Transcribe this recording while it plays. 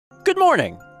Good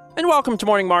morning, and welcome to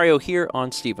Morning Mario here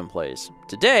on Stephen Plays.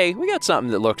 Today, we got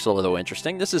something that looks a little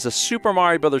interesting. This is a Super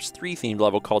Mario Bros. 3 themed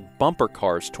level called Bumper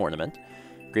Cars Tournament,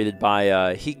 created by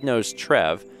Hignos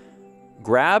Trev.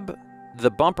 Grab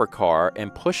the bumper car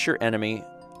and push your enemy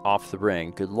off the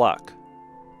ring. Good luck.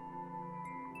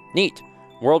 Neat.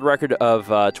 World record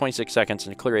of 26 seconds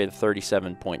and a clear rate of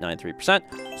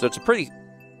 37.93%. So it's a pretty,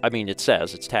 it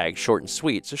says it's tagged short and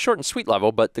sweet. It's a short and sweet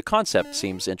level, but the concept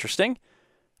seems interesting.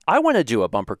 I want to do a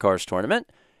bumper cars tournament,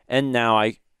 and now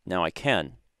I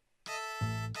can.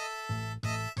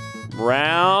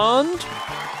 Round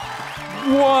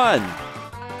 1.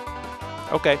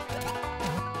 Okay.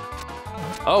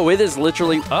 Oh, it is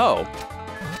literally. Oh.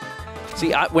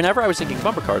 See, whenever I was thinking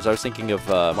bumper cars, I was thinking of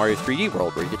Mario 3D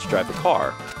World, where you get to drive the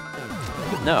car.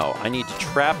 But no, I need to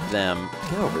trap them.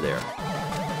 Get over there.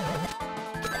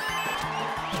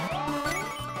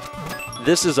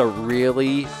 This is a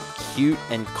really cute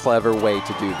and clever way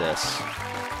to do this.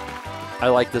 I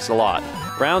like this a lot.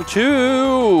 Round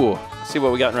 2! Let's see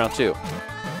what we got in round 2.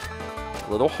 A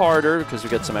little harder because we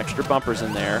got some extra bumpers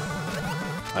in there.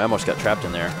 I almost got trapped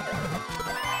in there.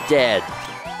 Dead.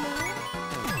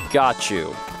 Got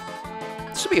you.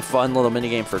 This would be a fun little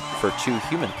minigame for 2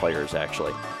 human players,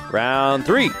 actually. Round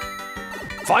 3.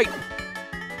 Fight!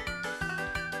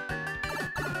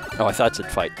 Oh, I thought it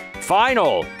said fight.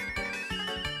 Final!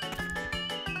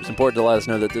 It's important to let us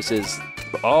know that this is...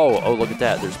 Oh, look at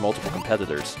that. There's multiple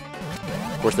competitors.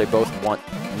 Of course, they both want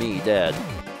me dead.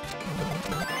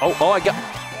 Oh, I got...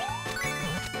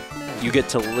 You get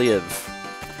to live.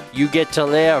 You get to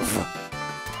live.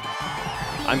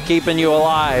 I'm keeping you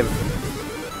alive.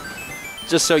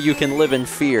 Just so you can live in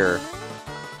fear.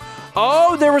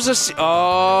 Oh, there was a...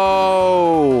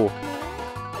 Oh!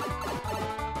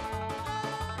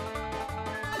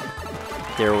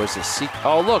 There was a secret.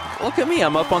 Oh, look at me.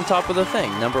 I'm up on top of the thing.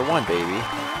 Number 1, baby.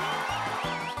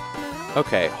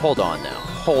 Okay, hold on now.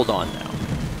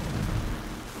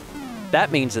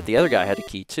 That means that the other guy had a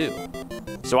key too.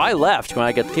 So I left when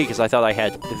I got the key because I thought I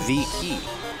had the key.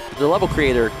 The level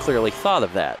creator clearly thought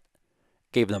of that.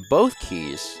 Gave them both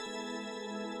keys.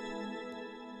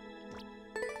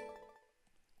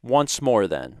 Once more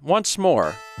then. Once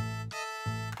more.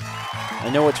 I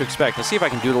know what to expect. Let's see if I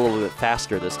can do it a little bit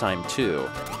faster this time, too.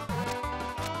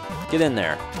 Get in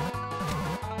there.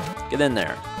 Get in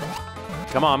there.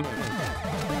 Come on.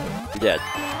 You're dead.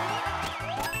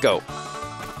 Go.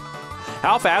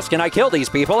 How fast can I kill these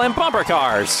people in bumper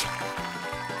cars?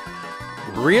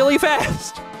 Really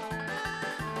fast.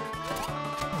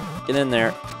 Get in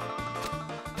there.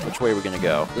 Which way are we going to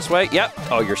go? This way? Yep.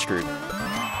 Oh, you're screwed.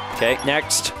 Okay,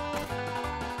 next.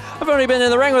 I've only been in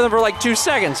the ring with them for like 2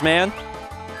 seconds, man.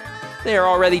 They are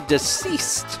already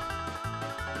deceased.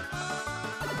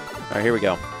 All right, here we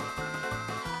go.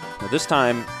 Now this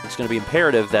time, it's going to be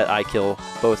imperative that I kill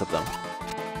both of them.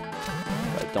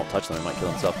 Don't touch them, they might kill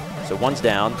themselves. So one's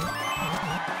down.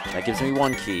 That gives me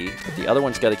 1 key, but the other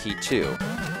one's got a key too.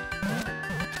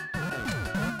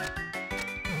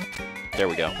 There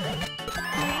we go.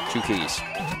 2 keys.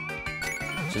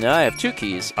 So now I have 2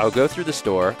 keys. I'll go through this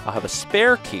door. I'll have a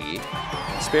spare key.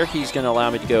 The spare key is going to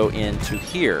allow me to go into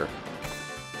here.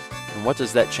 And what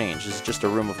does that change? Is it just a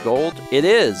room of gold? It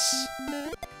is!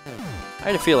 I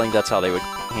had a feeling that's how they would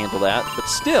handle that, but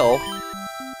still,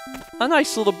 a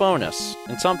nice little bonus,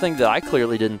 and something that I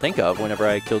clearly didn't think of whenever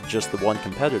I killed just the 1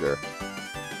 competitor.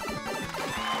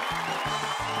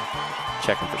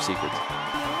 Checking for secrets.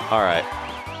 Alright.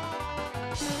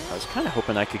 I was kind of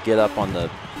hoping I could get up on the...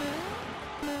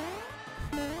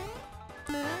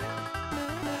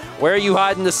 Where are you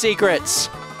hiding the secrets?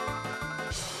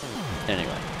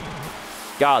 Anyway.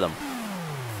 Got him.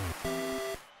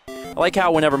 I like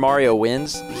how whenever Mario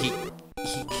wins, he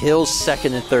kills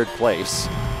 2nd and 3rd place.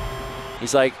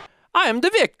 He's like, I am the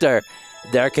victor.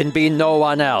 There can be no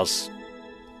one else.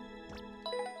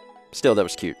 Still, that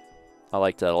was cute. I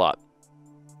liked that a lot.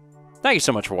 Thank you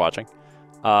so much for watching.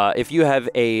 If you have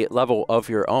a level of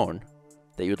your own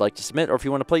that you would like to submit, or if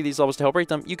you want to play these levels to help rate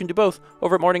them, you can do both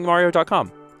over at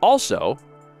morningmario.com. Also,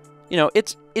 you know,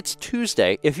 it's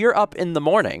Tuesday. If you're up in the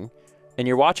morning and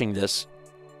you're watching this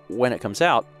when it comes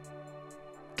out,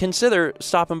 consider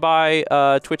stopping by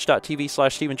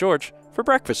twitch.tv/StephenGeorge for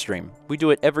breakfast stream. We do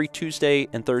it every Tuesday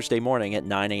and Thursday morning at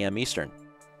 9 a.m. Eastern.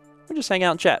 We just hang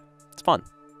out and chat. It's fun.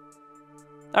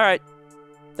 All right.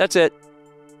 That's it.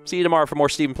 See you tomorrow for more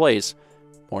Stephen Plays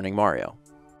Morning Mario.